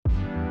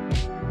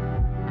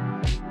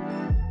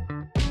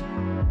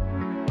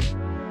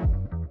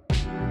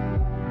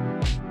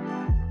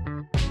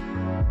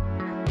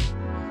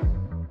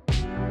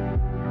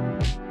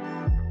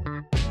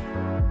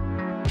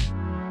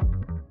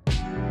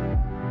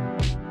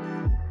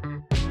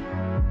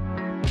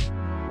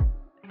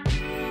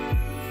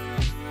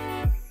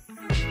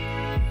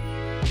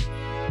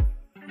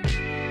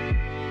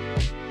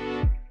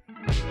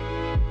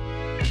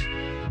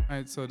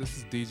right, so this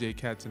is DJ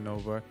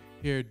Catanova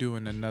here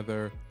doing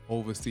another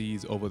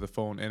overseas over the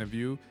phone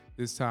interview.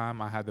 This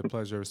time I had the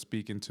pleasure of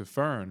speaking to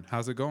Fern.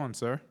 How's it going,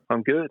 sir?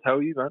 I'm good. How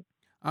are you, man?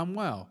 I'm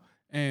well.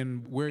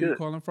 And where are you Good.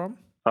 calling from?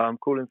 I'm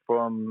calling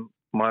from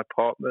my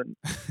apartment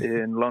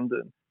in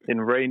London, in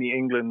rainy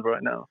England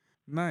right now.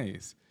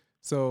 Nice.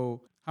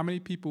 So, how many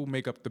people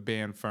make up the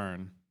band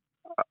Fern?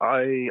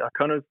 I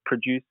kind of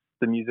produce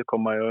the music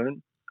on my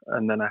own,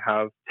 and then I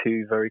have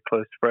two very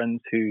close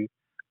friends who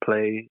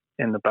play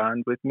in the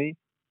band with me.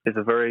 It's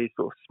a very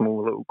sort of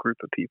small little group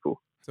of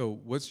people.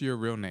 So, what's your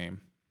real name?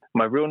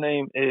 My real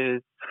name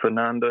is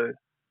Fernando,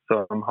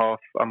 so I'm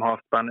half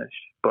Spanish,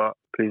 but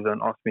please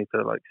don't ask me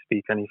to like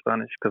speak any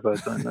Spanish because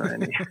I don't know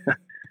any.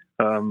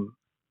 um,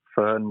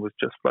 Fern was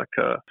just like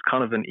a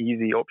kind of an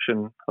easy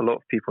option. A lot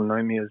of people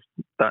know me as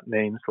that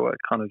name, so I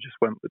kind of just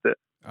went with it.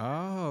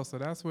 Oh, so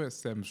that's where it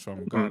stems from.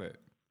 Mm, Got it.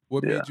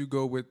 What yeah, made you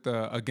go with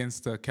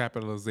against the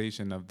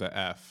capitalization of the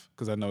F?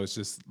 Because I know it's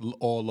just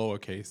all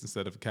lowercase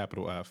instead of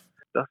capital F.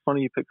 that's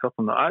funny you picked up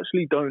on that. I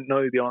actually don't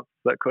know the answer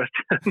to that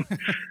question.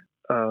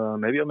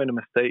 Maybe I made a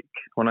mistake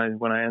when I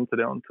entered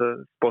it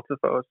onto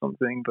Spotify or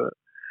something, but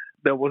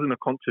there wasn't a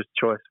conscious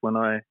choice when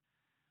I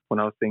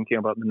was thinking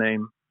about the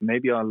name.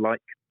 Maybe I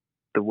like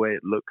the way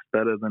it looks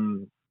better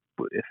than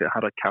if it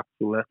had a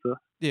capital letter.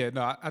 Yeah,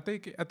 no, I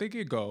think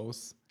it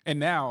goes. And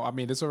now, I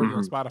mean, it's already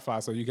on Hmm.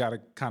 Spotify, so you got to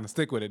kind of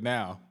stick with it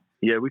now.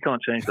 Yeah, we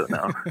can't change that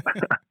now.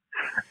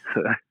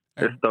 So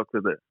they're And stuck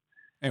with it.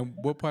 and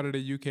what part of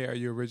the UK are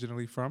you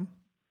originally from?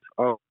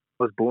 I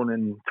was born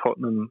in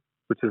Tottenham,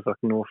 which is like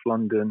North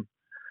London,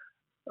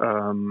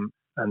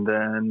 and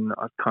then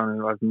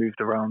I've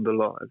moved around a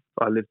lot.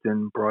 I lived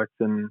in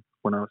Brighton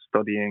when I was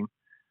studying,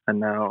 and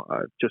now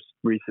I've just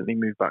recently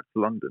moved back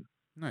to London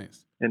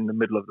Nice. in the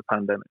middle of the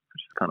pandemic,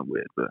 which is kind of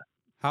weird, but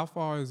How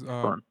far is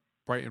fun.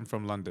 Brighton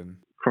from London?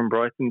 From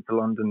Brighton to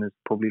London is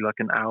probably like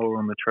an hour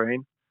on the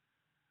train.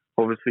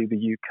 Obviously, the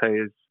UK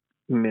is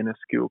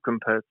minuscule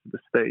compared to the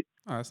States.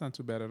 Oh, that's not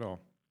too bad at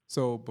all.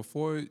 So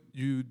before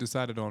you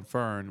decided on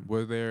Fern,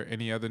 were there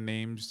any other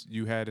names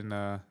you had in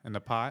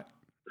the pot?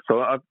 So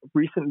I've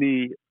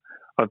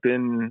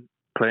been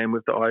playing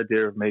with the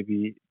idea of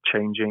maybe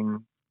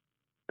changing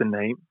the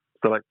name,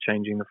 so like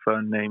changing the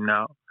Fern name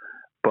now,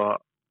 but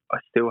I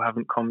still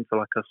haven't come to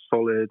like a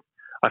solid.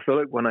 I feel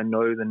like when I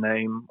know the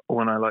name,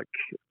 when I like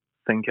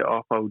think it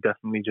up, I will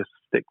definitely just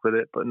stick with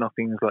it. But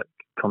nothing has like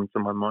come to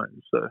my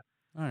mind. So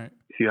All right.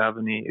 if you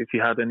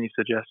had any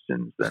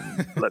suggestions,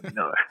 then let me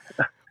know.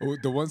 Well,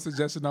 the one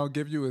suggestion I'll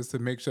give you is to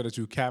make sure that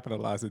you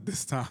capitalize it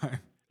this time.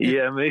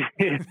 Yeah,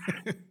 maybe.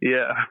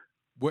 Yeah,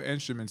 What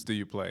instruments do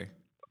you play?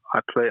 I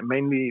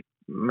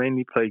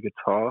mainly play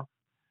guitar.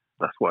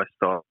 That's what I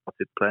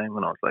started playing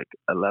when I was like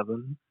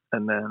 11,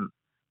 and then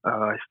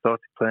I started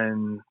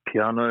playing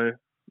piano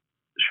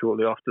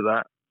shortly after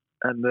that.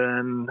 And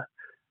then,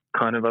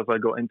 kind of as I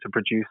got into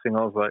producing,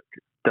 I was like,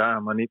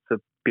 damn, I need to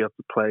be able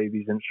to play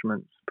these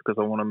instruments because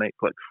I want to make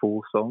like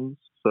full songs.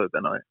 So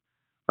then I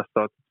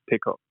started to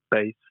pick up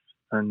bass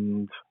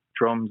and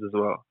drums as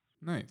well.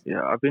 Nice.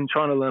 Yeah, I've been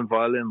trying to learn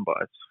violin, but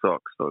it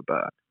sucks so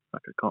bad.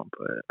 Like I can't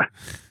play it.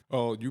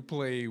 Oh, you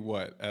play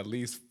what? At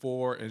least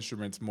four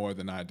instruments more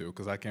than I do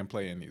because I can't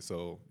play any.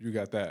 So you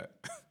got that.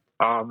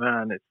 Oh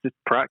man, it's just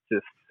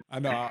practice. I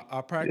know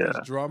I practice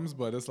Yeah. drums,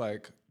 but it's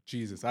like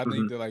Jesus. I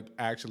need Hmm. to like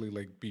actually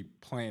like be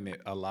playing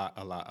it a lot,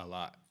 a lot, a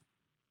lot.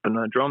 But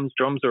no, drums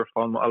are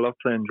fun. I love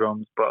playing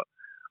drums, but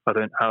I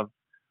don't have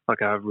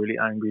like I have really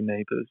angry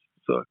neighbors,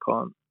 so I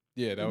can't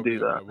Yeah, that would be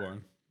do a that. bad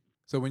one.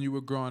 So when you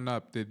were growing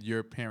up, did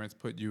your parents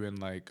put you in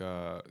like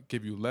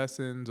give you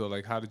lessons or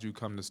like how did you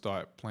come to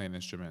start playing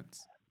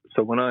instruments?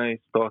 So when I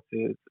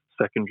started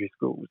secondary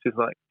school, which is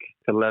like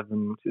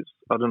 11, which is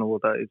I don't know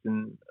what that is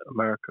in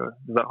America.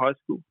 Is that high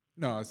school?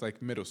 No, it's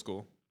like middle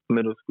school.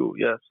 Middle school,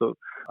 yeah. So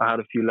I had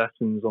a few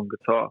lessons on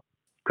guitar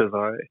because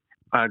I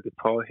had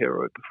Guitar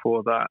Hero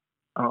before that.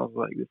 And I was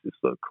like, this is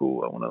so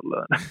cool. I want to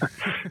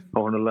learn. I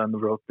want to learn the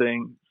real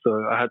thing.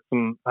 So I had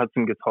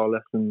some guitar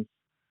lessons,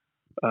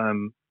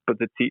 but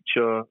the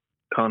teacher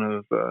kind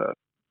of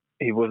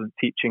he wasn't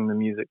teaching the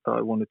music that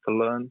I wanted to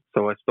learn,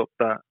 so I stopped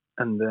that,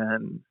 and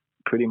then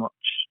pretty much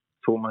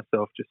taught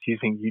myself just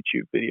using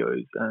YouTube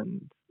videos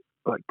and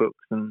like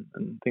books and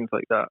things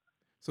like that.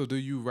 So do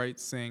you write,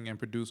 sing, and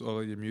produce all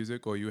of your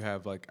music, or you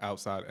have like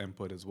outside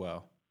input as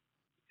well?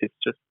 It's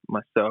just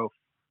myself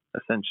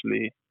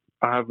essentially.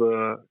 I have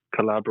a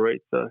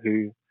collaborator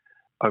who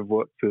I've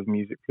worked with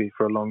musically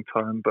for a long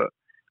time, but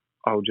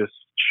I'll just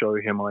show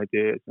him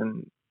ideas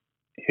and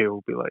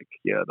he'll be like,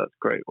 "Yeah, that's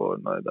great," or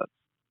 "No, that's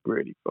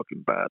really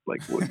fucking bad."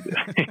 Like, what are you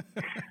doing?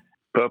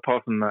 But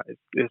apart from that,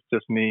 it's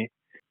just me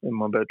in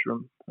my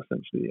bedroom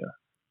essentially. Yeah,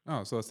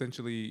 Oh, so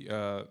essentially,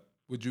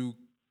 would you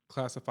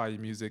classify your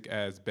music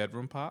as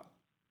bedroom pop?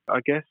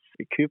 I guess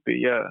it could be.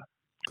 Yeah,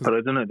 Because but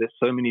I don't know. There's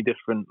so many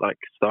different like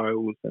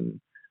styles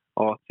and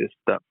artists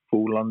that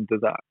fall under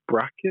that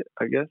bracket.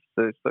 I guess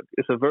so.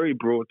 It's a very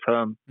broad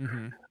term.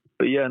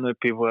 But yeah, no,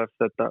 people have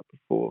said that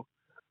before.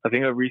 I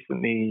think I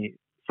recently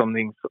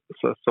something,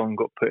 so a song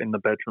got put in the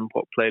bedroom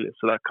pop playlist,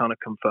 so that kind of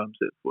confirms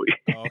it for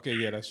you. Oh, okay,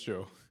 yeah, that's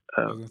true.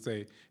 I um, was gonna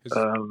say, is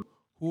um,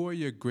 who are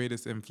your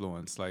greatest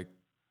influence? Like,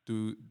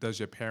 does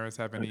your parents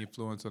have any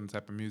influence on the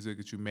type of music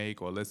that you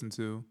make or listen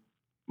to?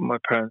 my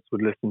parents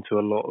would listen to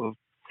a lot of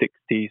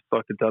 60s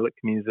psychedelic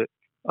music,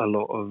 a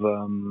lot of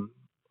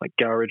like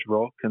garage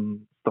rock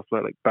and stuff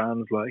like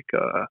bands like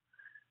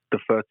the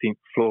 13th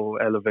Floor,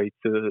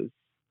 Elevators,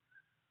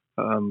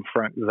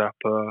 Frank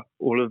Zappa,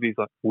 all of these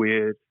like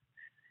weird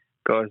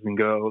guys and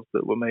girls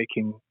that were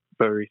making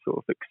very sort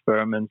of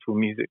experimental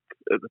music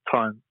at the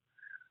time.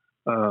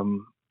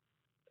 Um,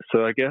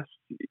 so I guess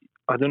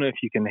I don't know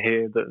if you can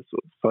hear the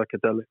sort of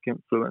psychedelic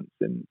influence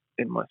in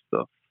my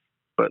stuff,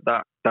 but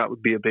that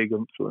would be a big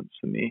influence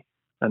for me.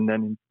 And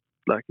then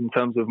like in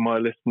terms of my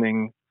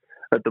listening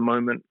at the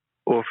moment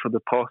or for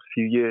the past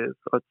few years,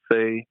 I'd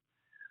say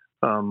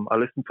I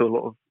listen to a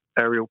lot of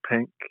Ariel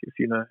Pink, if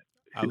I you know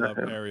love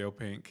him. Ariel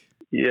Pink.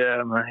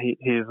 Yeah, man,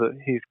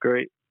 he's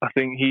great. I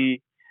think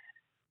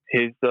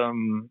his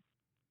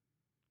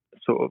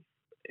sort of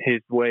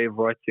his way of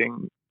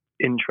writing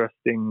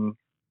interesting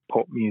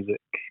pop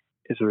music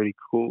is really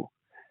cool.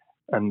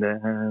 And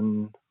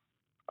then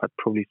I'd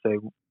probably say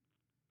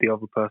the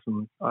other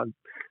person I'd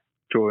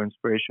draw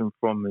inspiration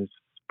from is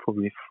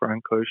probably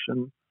Frank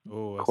Ocean,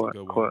 Oh, that's a quite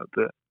good one. quite a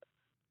bit.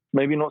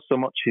 Maybe not so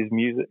much his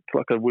music,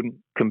 like I wouldn't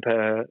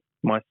compare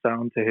my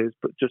sound to his,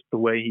 but just the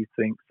way he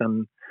thinks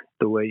and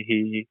the way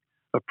he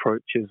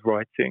approaches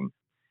writing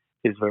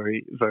is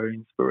very, very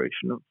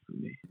inspirational for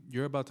me.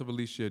 You're about to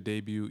release your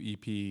debut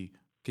EP.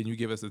 Can you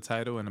give us a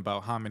title and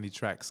about how many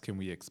tracks can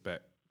we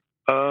expect?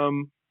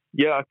 Um,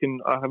 yeah, I can.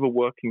 I have a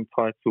working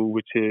title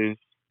which is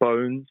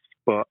Bones,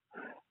 but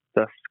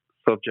that's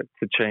subject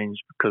to change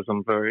because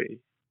I'm very,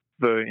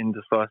 very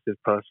indecisive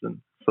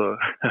person. So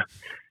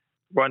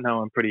right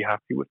now I'm pretty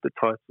happy with the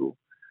title,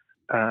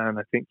 and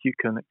I think you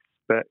can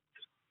expect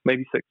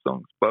maybe 6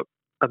 songs, but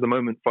at the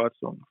moment 5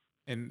 songs.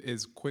 And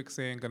is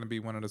Quicksand going to be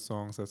one of the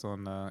songs that's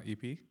on the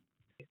EP?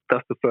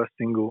 That's the first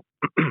single,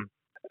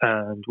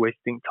 and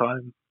Wasting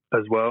Time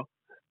as well.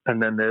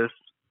 And then there's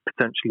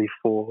potentially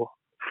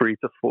 3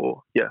 to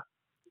 4, yeah,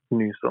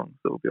 new songs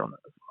that will be on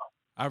it.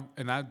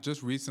 I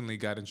just recently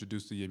got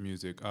introduced to your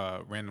music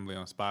randomly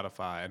on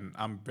Spotify, and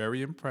I'm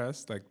very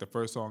impressed. Like the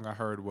first song I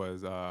heard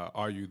was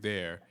 "Are You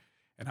There,"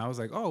 and I was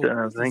like, "Oh,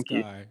 who is this Thank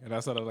you. guy?" And I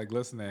started like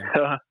listening.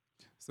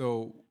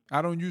 So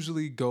I don't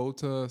usually go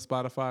to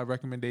Spotify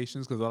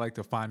recommendations because I like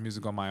to find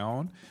music on my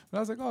own. But I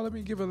was like, "Oh, let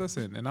me give it a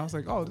listen," and I was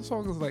like, "Oh, this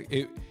song is like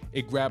it."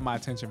 It grabbed my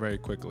attention very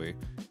quickly,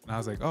 and I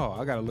was like, "Oh,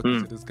 I gotta look Mm.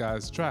 into this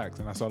guy's tracks."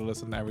 And I started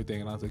listening to everything,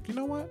 and I was like, "You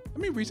know what? Let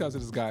me reach out to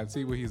this guy and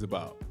see what he's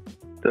about."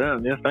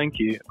 Damn, yeah, thank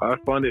you. I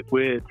find it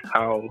weird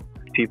how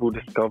people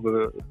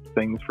discover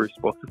things through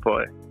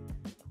Spotify.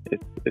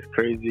 It's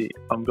crazy.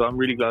 I'm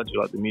really glad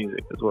you like the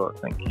music as well.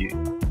 Thank you.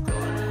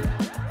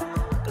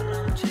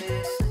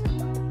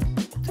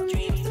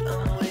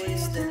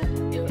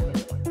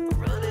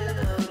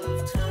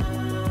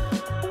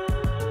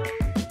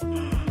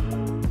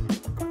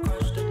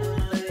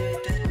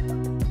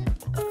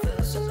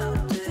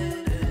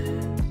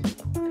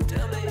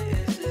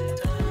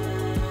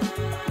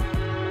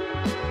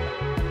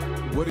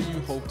 What do you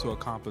hope to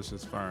accomplish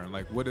as Fern?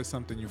 Like, what is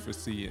something you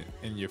foresee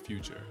in your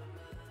future?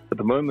 At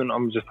the moment,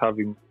 I'm just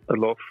having a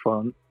lot of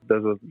fun.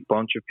 There's a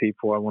bunch of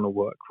people I want to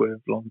work with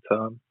long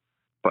term.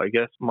 But I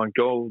guess my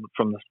goal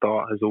from the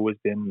start has always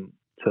been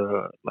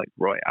to like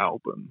write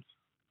albums,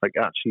 like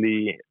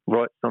actually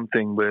write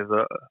something with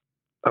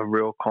a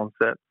real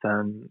concept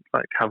and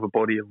like have a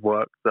body of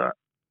work that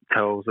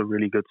tells a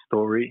really good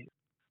story.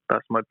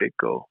 That's my big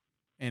goal.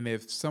 And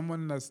if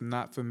someone that's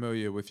not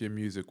familiar with your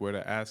music were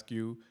to ask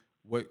you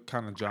what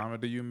kind of genre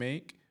do you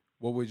make,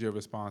 what would your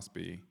response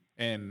be?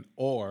 And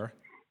or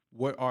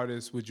what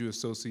artist would you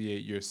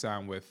associate your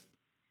sound with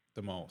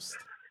the most?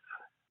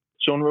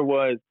 Genre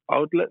wise, I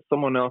would let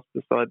someone else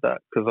decide that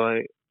because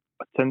I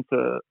tend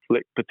to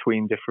flick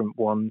between different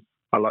ones.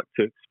 I like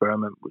to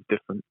experiment with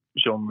different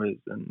genres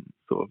and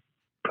sort of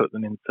put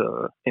them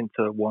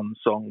into one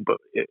song, but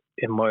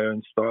in my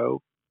own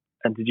style.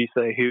 And did you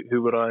say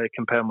who would I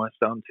compare my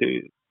sound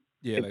to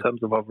Yeah, in like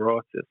terms of other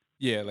artists?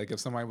 like if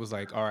somebody was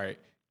like, "All right,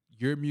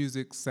 your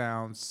music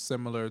sounds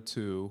similar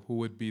to," who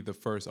would be the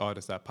first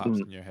artist that pops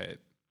Mm. in your head?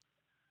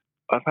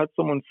 I've had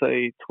someone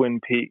say Twin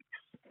Peaks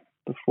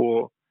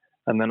before,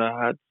 and then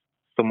I had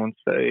someone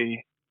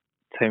say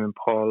Tame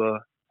Impala.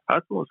 I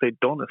had someone say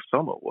Donna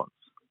Summer once,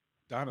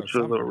 Donna which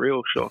was a Summer.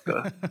 real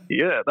shocker.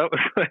 Yeah, that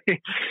was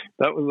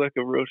that was like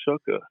a real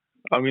shocker.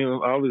 I mean,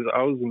 I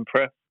was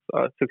impressed.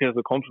 I took it as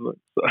a compliment.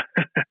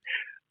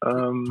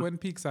 So, Twin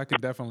Peaks, I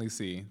could definitely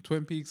see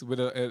Twin Peaks with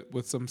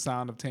with some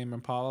sound of Tame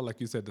Impala,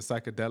 like you said, the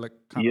psychedelic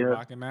kind of yeah,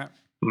 rock in that.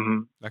 hmm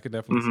I could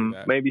definitely see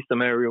that. maybe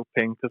some Ariel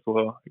Pink as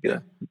well. I Yeah,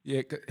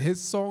 guess. yeah.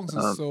 His songs are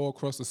Um, so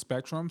across the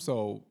spectrum,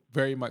 so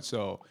very much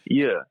so.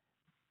 yeah,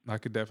 I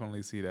could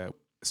definitely see that.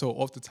 So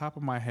off the top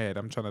of my head,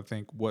 I'm trying to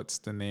think what's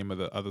the name of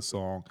the other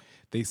song.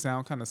 They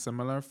sound kind of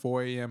similar.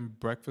 4 a.m.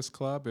 Breakfast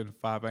Club and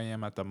 5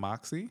 a.m. at the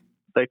Moxie.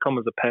 they come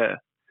as a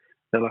pair.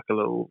 They're like a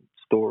little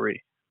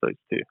Story, those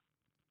two.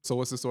 So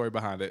what's the story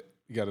behind it?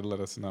 You got to let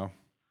us know.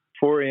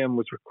 4 a.m.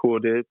 was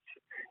recorded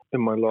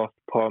in my last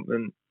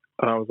apartment,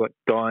 and I was like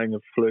dying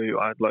of flu.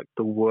 I had like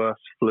the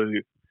worst flu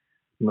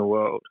in the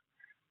world,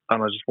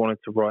 and I just wanted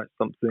to write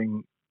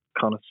something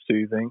kind of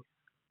soothing.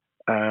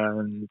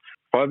 And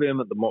 5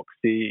 a.m. at the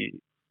Moxie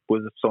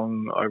was a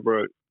song I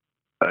wrote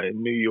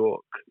in New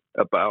York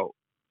about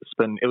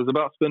it was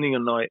about spending a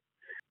night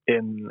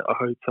in a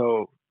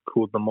hotel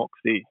called the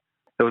Moxie.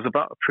 It was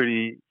about a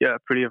pretty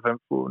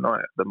eventful night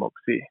at the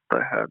Moxie that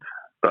I had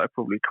that I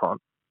probably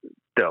can't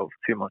delve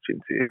too much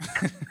into.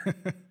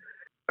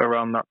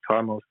 Around that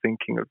time, I was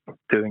thinking of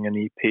doing an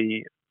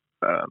EP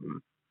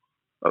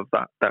of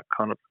that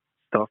kind of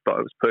stuff that I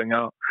was putting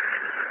out,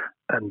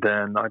 and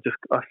then I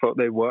thought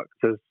they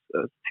worked as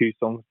two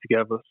songs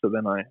together. So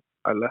then I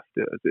left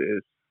it as it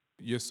is.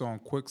 Your song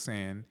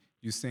Quicksand,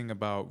 you sing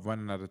about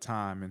running out of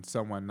time and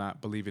someone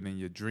not believing in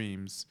your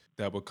dreams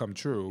that will come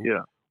true.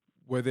 Yeah.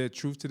 Were there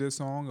truth to this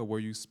song, or were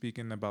you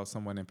speaking about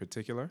someone in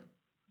particular?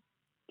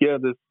 Yeah,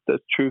 there's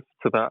truth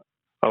to that.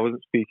 I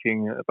wasn't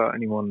speaking about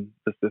anyone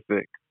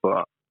specific,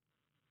 but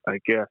I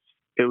guess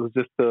it was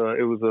just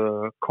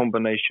a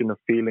combination of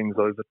feelings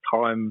over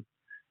time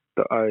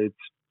that I'd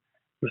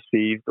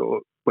received,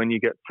 or when you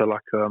get to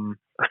like a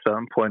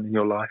certain point in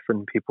your life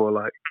and people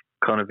are like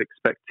kind of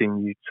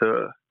expecting you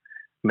to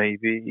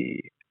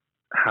maybe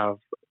have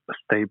a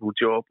stable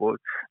job or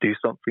do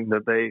something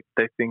that they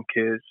think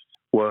is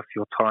worth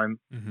your time,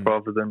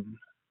 rather than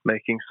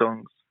making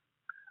songs.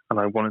 And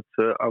I wanted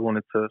to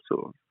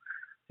sort of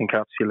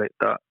encapsulate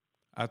that.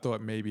 I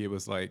thought maybe it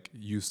was like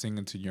you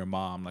singing to your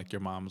mom, like your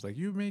mom was like,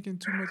 "You're making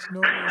too much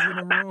noise in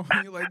the room."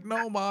 And you're like,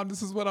 "No, Mom,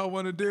 this is what I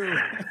want to do."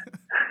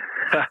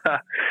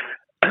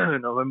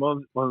 No, my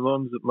mom's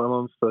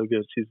so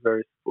good. She's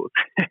very supportive.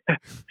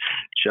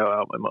 Shout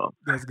out my mom.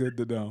 That's good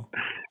to know.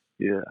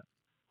 Yeah.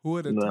 Who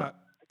are the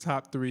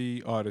top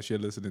 3 artists you're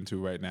listening to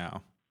right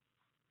now?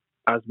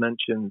 As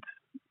mentioned,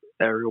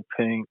 Ariel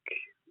Pink,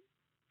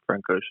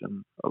 Frank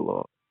Ocean a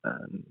lot,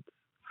 and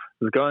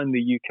there's a guy in the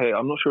UK.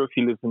 I'm not sure if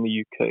he lives in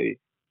the UK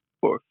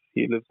or if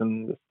he lives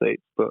in the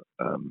States, but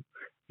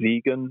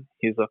Vegan.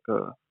 He's like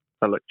a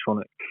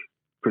electronic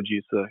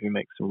producer who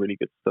makes some really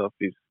good stuff.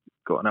 He's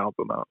got an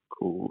album out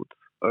called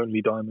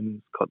Only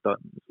Diamonds Cut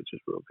Diamonds, which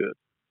is real good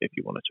if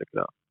you want to check it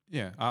out.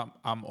 Yeah,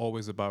 I'm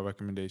always about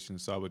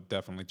recommendations, so I would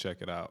definitely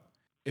check it out.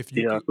 I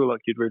feel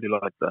like you'd really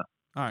like that.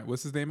 All right,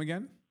 what's his name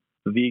again?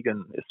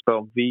 Vegan. It's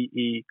spelled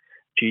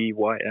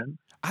VEGYN.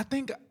 I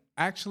think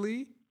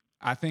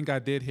I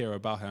did hear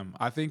about him.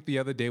 I think the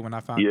other day when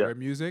I found their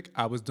music,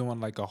 I was doing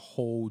like a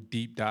whole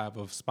deep dive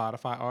of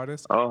Spotify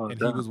artists, and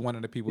he was one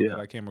of the people that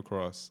I came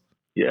across.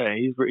 Yeah,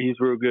 he's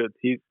real good.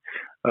 He's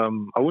I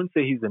wouldn't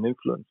say he's an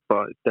influence,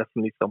 but it's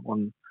definitely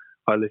someone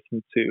I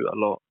listen to a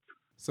lot.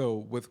 So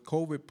with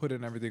COVID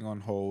putting everything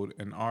on hold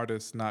and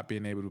artists not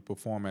being able to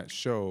perform at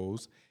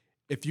shows,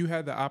 if you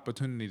had the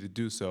opportunity to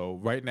do so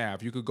right now,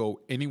 if you could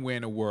go anywhere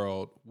in the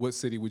world, what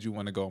city would you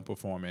want to go and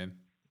perform in?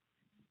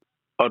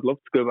 I'd love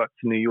to go back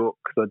to New York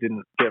because I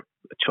didn't get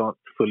a chance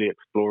to fully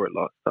explore it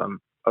last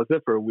time. I was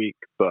there for a week,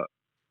 but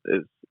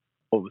it's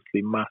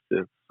obviously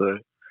massive. So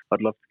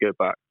I'd love to go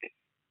back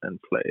and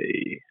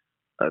play.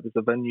 There's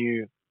a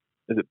venue.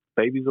 Is it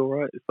Baby's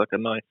Alright? It's like a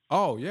nice.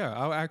 Oh yeah,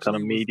 I actually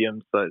kind of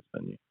medium-sized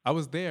venue. I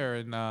was there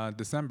in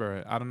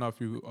December. I don't know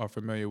if you are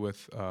familiar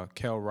with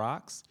Kel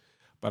Rocks,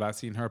 but I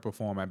seen her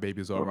perform at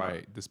Baby's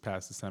Alright this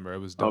past December. It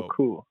was dope. Oh,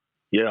 cool.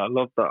 Yeah, I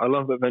love that. I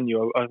love that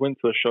venue. I went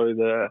to a show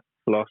there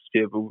last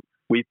year, but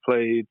we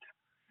played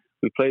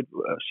a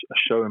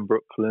show in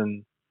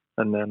Brooklyn,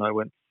 and then I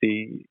went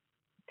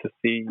to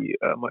see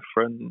my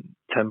friend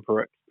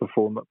Temperex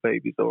perform at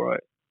Baby's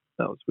Alright.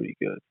 That was really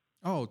good.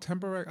 Oh,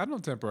 Temperex! I know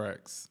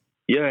Temperex.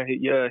 Yeah,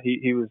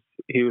 he was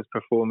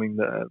performing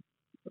there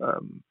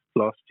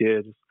last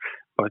year. Just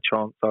by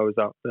chance, I was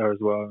out there as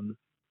well, and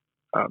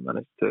I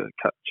managed to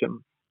catch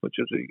him, which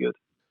was really good.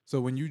 So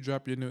when you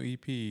drop your new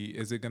EP,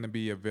 is it going to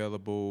be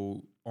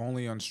available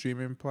only on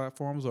streaming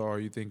platforms, or are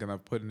you thinking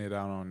of putting it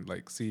out on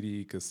like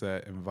CD,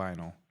 cassette, and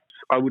vinyl?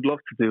 I would love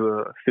to do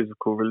a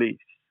physical release.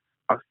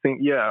 I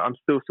think, I'm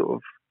still sort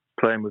of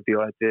playing with the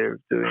idea of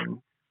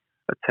doing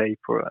a tape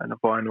and a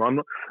vinyl.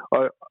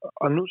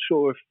 I'm not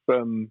sure if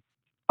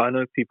I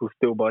know people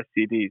still buy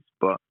CDs,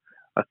 but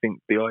I think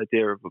the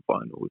idea of a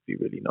vinyl would be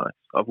really nice.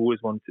 I've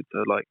always wanted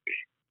to like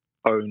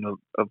own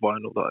a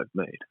vinyl that I've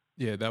made.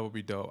 Yeah, that would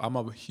be dope. I'm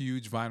a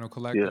huge vinyl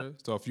collector,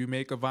 so if you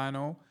make a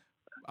vinyl,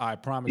 I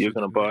promise you're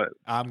gonna buy it.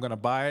 I'm gonna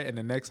buy it, and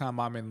the next time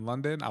I'm in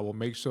London, I will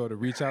make sure to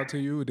reach out to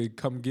you to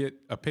come get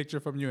a picture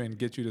from you and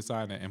get you to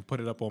sign it and put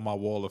it up on my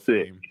wall of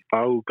fame.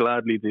 I will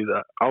gladly do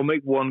that. I'll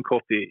make one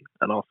copy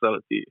and I'll sell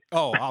it to you.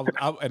 Oh,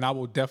 I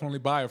will definitely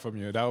buy it from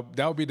you. That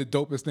would be the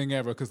dopest thing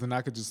ever, because then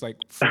I could just like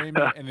frame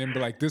it and then be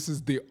like, this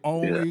is the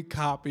only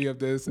copy of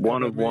this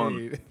one ever of made.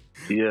 One.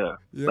 Yeah,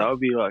 that would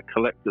be like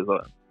collector's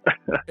item.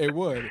 It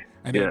would.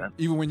 And then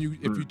even when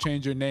if you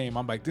change your name,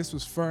 I'm like, this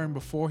was Fern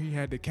before he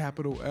had the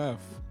capital F.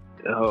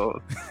 Oh,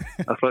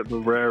 that's like the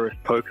rarest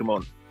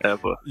Pokemon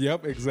ever.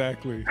 Yep,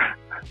 exactly.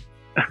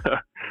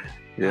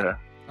 Yeah.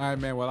 All right,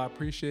 man. Well, I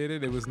appreciate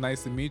it. It was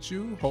nice to meet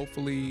you.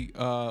 Hopefully,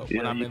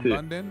 when I'm in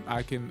London,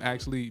 I can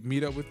actually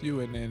meet up with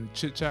you and then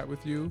chit chat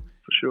with you.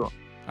 For sure.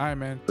 All right,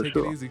 man. Take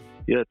it easy.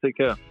 Yeah, take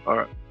care. All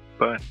right.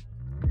 Bye.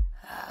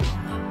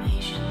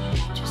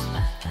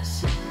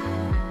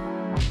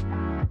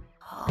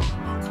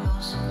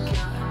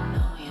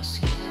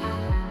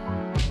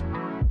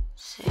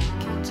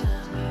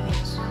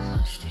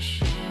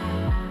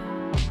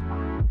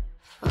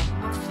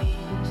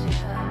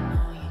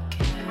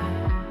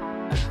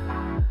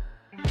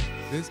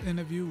 This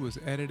interview was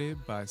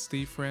edited by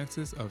Steve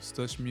Francis of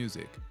Stush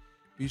Music.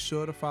 Be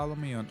sure to follow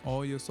me on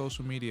all your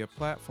social media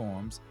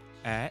platforms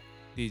at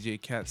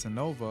DJ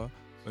Katsanova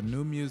for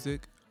new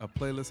music, a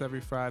playlist every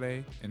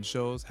Friday, and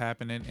shows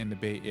happening in the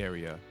Bay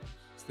Area.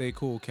 Stay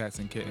cool, cats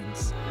and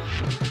kittens.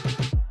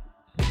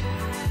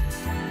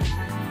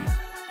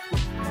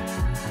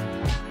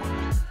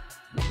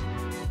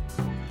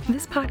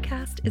 This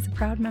podcast is a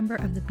proud member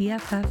of the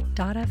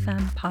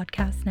BFF.FM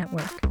podcast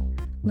network.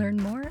 Learn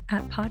more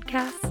at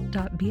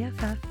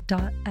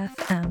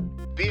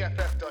podcast.bff.fm.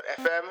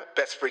 BFF.FM,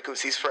 best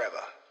frequencies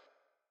forever.